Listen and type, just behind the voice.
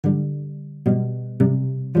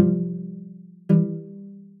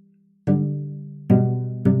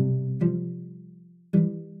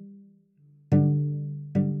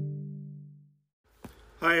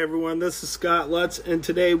Hi everyone, this is Scott Lutz, and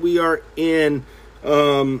today we are in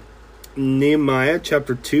Nehemiah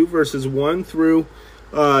chapter 2, verses 1 through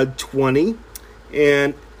 20.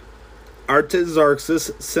 And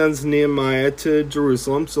Artaxerxes sends Nehemiah to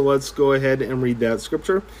Jerusalem, so let's go ahead and read that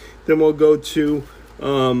scripture. Then we'll go to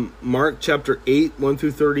Mark chapter 8, 1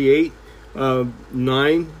 through 38,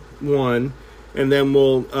 9, 1. And then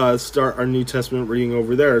we'll start our New Testament reading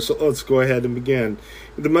over there. So let's go ahead and begin.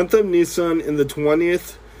 In the month of Nisan, in the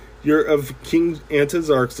 20th year of King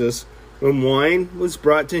Artaxerxes, when wine was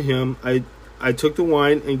brought to him, I took the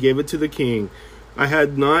wine and gave it to the king. I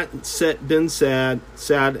had not been sad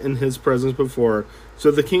in his presence before.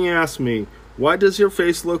 So the king asked me, "Why does your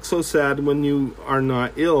face look so sad when you are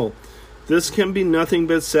not ill?" "This can be nothing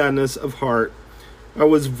but sadness of heart." I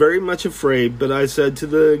was very much afraid, but I said to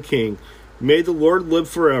the king, "May the Lord live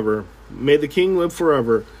forever. May the king live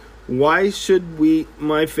forever. Why should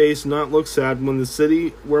my face not look sad when the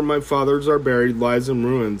city where my fathers are buried lies in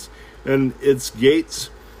ruins, and its gates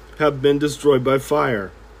have been destroyed by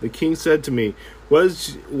fire?" The king said to me,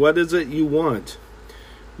 What is it you want?"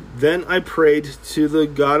 Then I prayed to the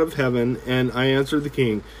God of heaven, and I answered the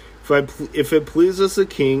king, If it pleases the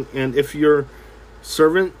king, and if your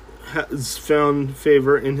servant has found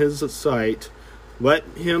favor in his sight, let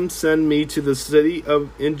him send me to the city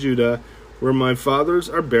in Judah where my fathers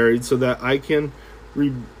are buried, so that I can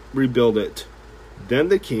rebuild it." Then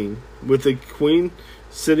the king, with the queen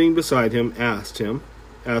sitting beside him, asked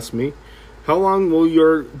me, "How long will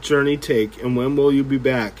your journey take, and when will you be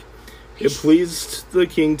back?" It pleased the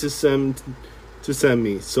king to send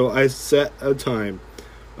me, so I set a time.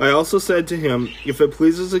 I also said to him, "If it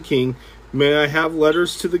pleases the king, may I have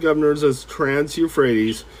letters to the governors of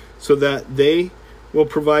Trans-Euphrates, so that they will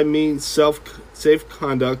provide me safe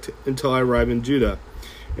conduct until I arrive in Judah.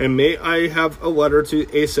 And may I have a letter to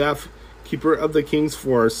Asaph, keeper of the king's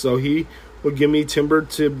forest, so he will give me timber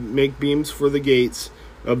to make beams for the gates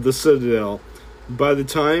of the citadel, by the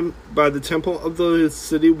temple of the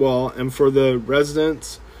city wall, and for the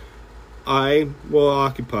residence I will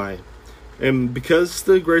occupy." And because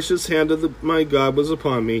the gracious hand of my God was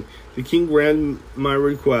upon me, the king granted my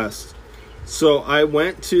request. So I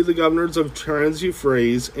went to the governors of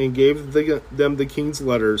Trans-Euphrates and gave them the king's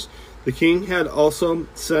letters. The king had also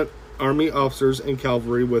sent army officers and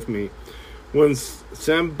cavalry with me. When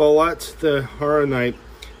Sanballat the Horonite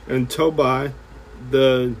and Tobiah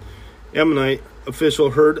the Ammonite official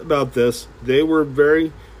heard about this, they were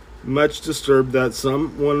very much disturbed that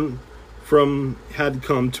someone had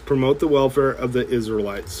come to promote the welfare of the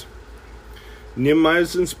Israelites. Nehemiah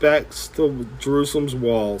inspects Jerusalem's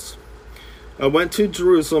walls. I went to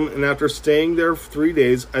Jerusalem, and after staying there for 3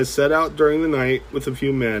 days, I set out during the night with a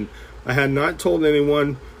few men. I had not told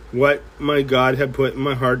anyone what my God had put in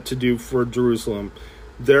my heart to do for Jerusalem.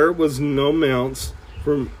 There was no mounts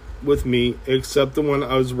with me except the one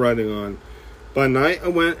I was riding on. By night I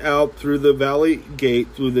went out through the valley gate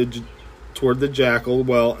toward the Jackal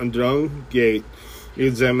Well and Dung Gate,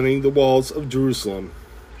 examining the walls of Jerusalem,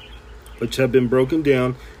 which had been broken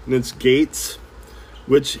down, and its gates,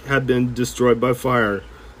 which had been destroyed by fire.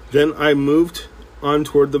 Then I moved on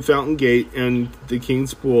toward the fountain gate and the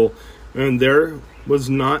king's pool, and there was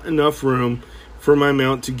not enough room for my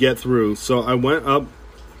mount to get through. So I went up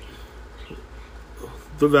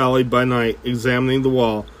the valley by night, examining the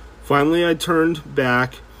wall. Finally I turned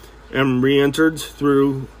back and re-entered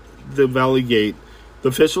through the valley gate. The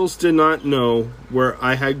officials did not know where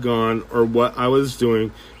I had gone or what I was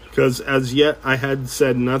doing, because as yet I had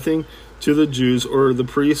said nothing to the Jews or the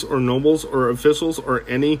priests or nobles or officials or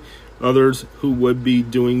any others who would be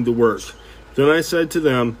doing the work. Then I said to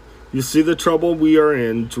them, "You see the trouble we are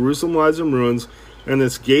in. Jerusalem lies in ruins, and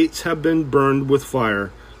its gates have been burned with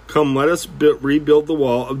fire. Come, let us rebuild the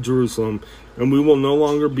wall of Jerusalem, and we will no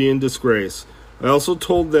longer be in disgrace." I also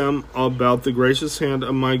told them about the gracious hand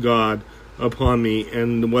of my God upon me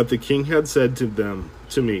and what the king had said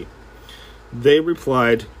to me. They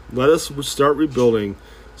replied, "Let us start rebuilding."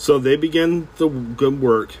 So they began the good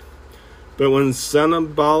work. But when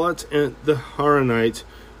Sanballat and the Horonite,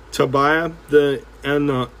 Tobiah the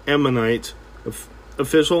Ammonite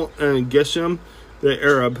official, and Geshem the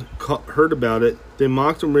Arab heard about it, they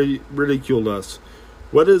mocked and ridiculed us.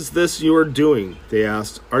 "What is this you are doing?" they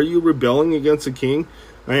asked. "Are you rebelling against the king?"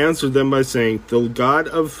 I answered them by saying, "The God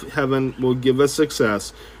of heaven will give us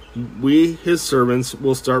success. We, his servants,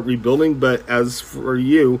 will start rebuilding, but as for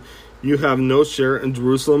you, you have no share in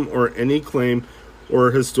Jerusalem or any claim or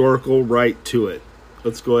historical right to it."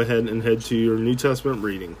 Let's go ahead and head to your New Testament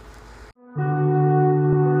reading.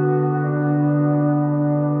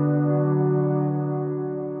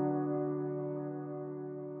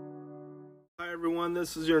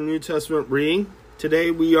 This is your New Testament reading. Today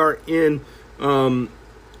we are in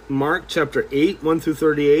Mark chapter 8, 1 through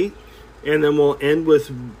 38, and then we'll end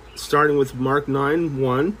with starting with Mark 9,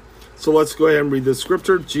 1. So let's go ahead and read the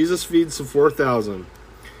scripture. Jesus feeds the 4,000.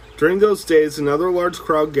 During those days, another large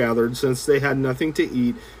crowd gathered, since they had nothing to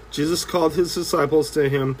eat. Jesus called his disciples to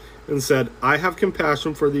him and said, "I have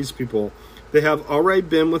compassion for these people. They have already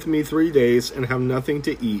been with me 3 days and have nothing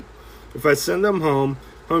to eat. If I send them home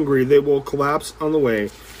hungry, they will collapse on the way,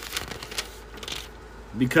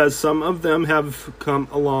 because some of them have come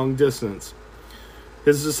a long distance."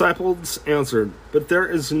 His disciples answered, But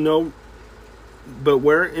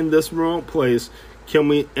where in this remote place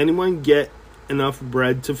can anyone get enough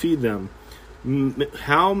bread to feed them?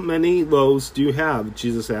 How many loaves do you have?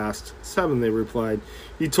 Jesus asked. 7, they replied.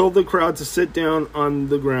 He told the crowd to sit down on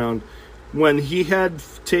the ground. When he had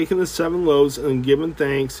taken the 7 loaves and given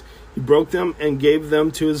thanks, he broke them and gave them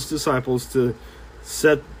to his disciples to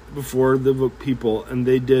set before the people, and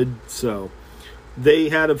they did so. They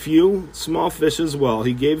had a few small fish as well.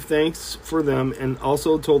 He gave thanks for them and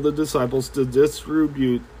also told the disciples to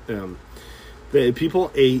distribute them. The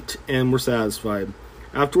people ate and were satisfied.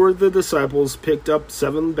 Afterward, the disciples picked up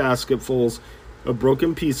 7 basketfuls of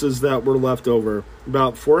broken pieces that were left over.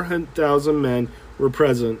 About 4,000 men were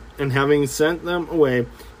present, and having sent them away,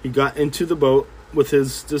 he got into the boat with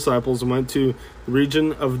his disciples and went to the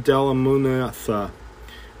region of Dalmanutha.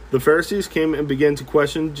 The Pharisees came and began to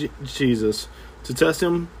question Jesus. To test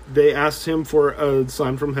him, they asked him for a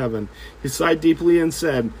sign from heaven. He sighed deeply and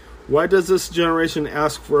said, "Why does this generation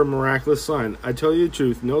ask for a miraculous sign? I tell you the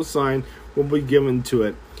truth, no sign will be given to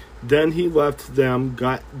it." Then he left them,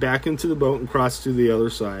 got back into the boat, and crossed to the other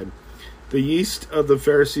side. The yeast of the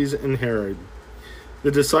Pharisees and Herod. The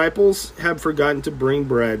disciples had forgotten to bring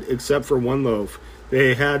bread, except for 1 loaf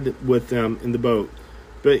they had with them in the boat.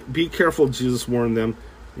 "But be careful," Jesus warned them.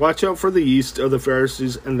 "Watch out for the yeast of the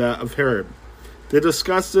Pharisees and that of Herod." They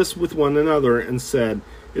discussed this with one another and said,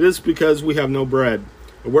 "It is because we have no bread."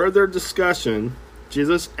 Aware of their discussion,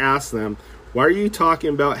 Jesus asked them, "Why are you talking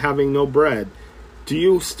about having no bread? Do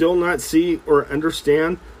you still not see or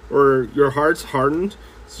understand, or your hearts hardened?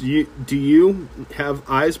 Do you have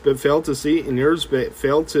eyes but fail to see, and ears but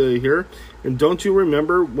fail to hear? And don't you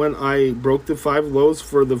remember when I broke the 5 loaves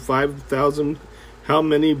for the 5,000? How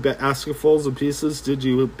many basketfuls of pieces did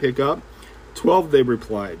you pick up?" 12, they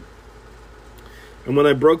replied. "And when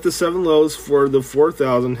I broke the 7 loaves for the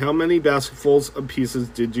 4,000, how many basketfuls of pieces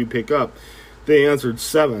did you pick up?" They answered,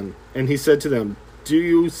 7. And he said to them, "Do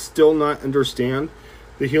you still not understand?"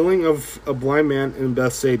 The healing of a blind man in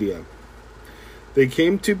Bethsaida. They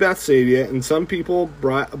came to Bethsaida, and some people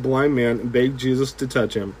brought a blind man and begged Jesus to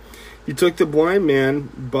touch him. He took the blind man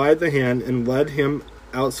by the hand and led him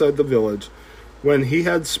outside the village. When he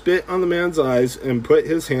had spit on the man's eyes and put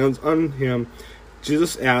his hands on him,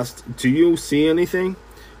 Jesus asked, "Do you see anything?"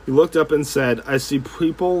 He looked up and said, "I see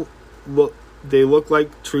people. They look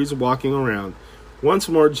like trees walking around." Once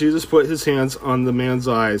more, Jesus put his hands on the man's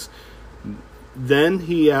eyes. Then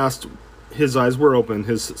his eyes were open,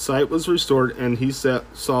 his sight was restored, and he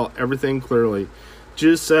saw everything clearly.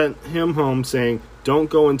 Jesus sent him home, saying, "Don't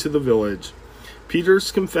go into the village." Peter's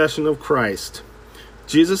confession of Christ.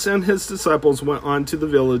 Jesus and his disciples went on to the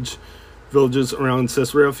villages around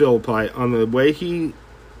Caesarea Philippi. On the way, he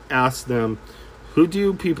asked them, "Who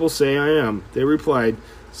do people say I am?" They replied,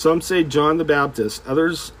 "Some say John the Baptist,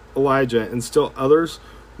 others Elijah, and still others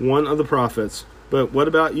one of the prophets. But what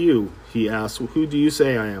about you?" he asked. "Who do you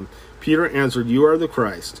say I am?" Peter answered, "You are the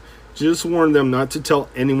Christ." Jesus warned them not to tell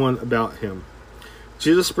anyone about him.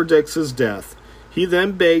 Jesus predicts his death. He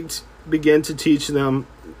then began to teach them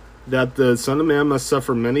that the Son of Man must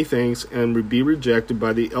suffer many things and be rejected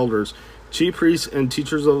by the elders, chief priests, and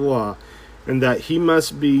teachers of the law, and that he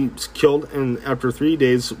must be killed and after 3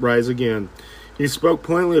 days rise again. He spoke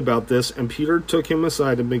plainly about this, and Peter took him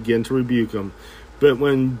aside and began to rebuke him. But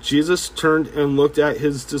when Jesus turned and looked at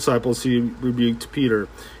his disciples, he rebuked Peter.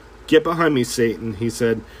 "Get behind me, Satan," he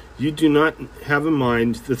said. "You do not have in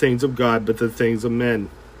mind the things of God, but the things of men."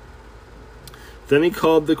 Then he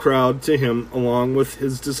called the crowd to him along with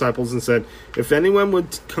his disciples and said, "If anyone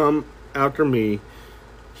would come after me,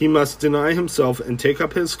 he must deny himself and take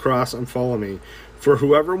up his cross and follow me. For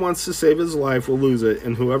whoever wants to save his life will lose it,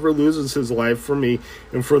 and whoever loses his life for me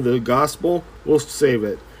and for the gospel will save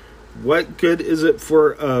it. What good is it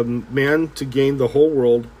for a man to gain the whole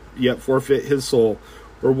world, yet forfeit his soul?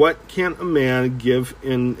 Or what can a man give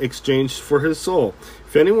in exchange for his soul?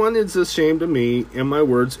 If anyone is ashamed of me and my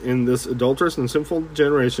words in this adulterous and sinful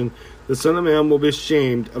generation, the Son of Man will be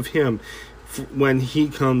ashamed of him when he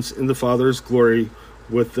comes in the Father's glory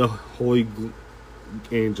with the holy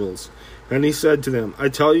angels. And he said to them, I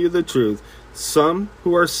tell you the truth, some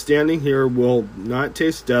who are standing here will not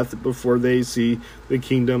taste death before they see the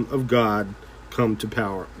kingdom of God come to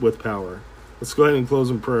power with power. Let's go ahead and close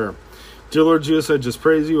in prayer. Dear Lord Jesus, I just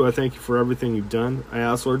praise you. I thank you for everything you've done. I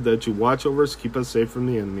ask, Lord, that you watch over us, keep us safe from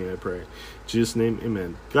the enemy, I pray. In Jesus' name,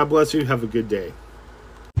 amen. God bless you. Have a good day.